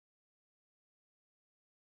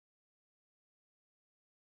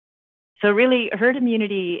So really, herd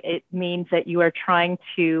immunity, it means that you are trying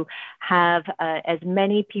to have as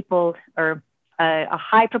many people or a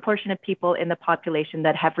high proportion of people in the population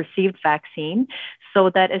that have received vaccine so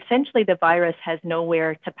that essentially the virus has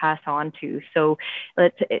nowhere to pass on to. So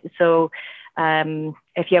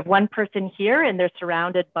if you have one person here and they're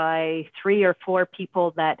surrounded by 3 or 4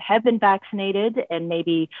 people that have been vaccinated and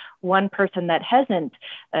maybe one person that hasn't,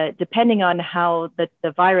 depending on how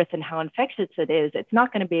the virus and how infectious it is, it's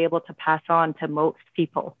not going to be able to pass on to most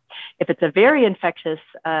people. If it's a very infectious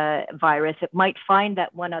virus, it might find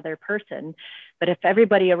that one other person. But if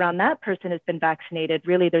everybody around that person has been vaccinated,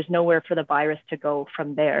 really there's nowhere for the virus to go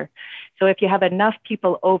from there. So if you have enough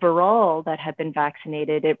people overall that have been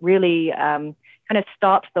vaccinated, it really kind of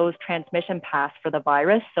stops those transmission paths for the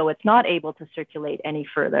virus. So it's not able to circulate any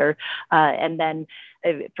further. And then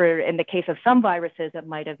in the case of some viruses, it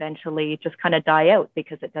might eventually just kind of die out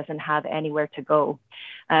because it doesn't have anywhere to go.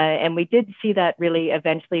 And we did see that really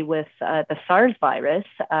eventually with the SARS virus,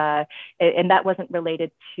 and that wasn't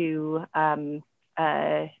related to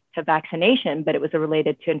vaccination, but it was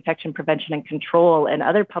related to infection prevention and control and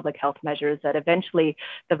other public health measures that eventually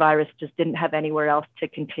the virus just didn't have anywhere else to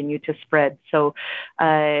continue to spread. So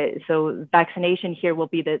vaccination here will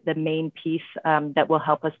be the main piece that will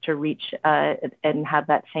help us to reach and have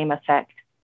that same effect.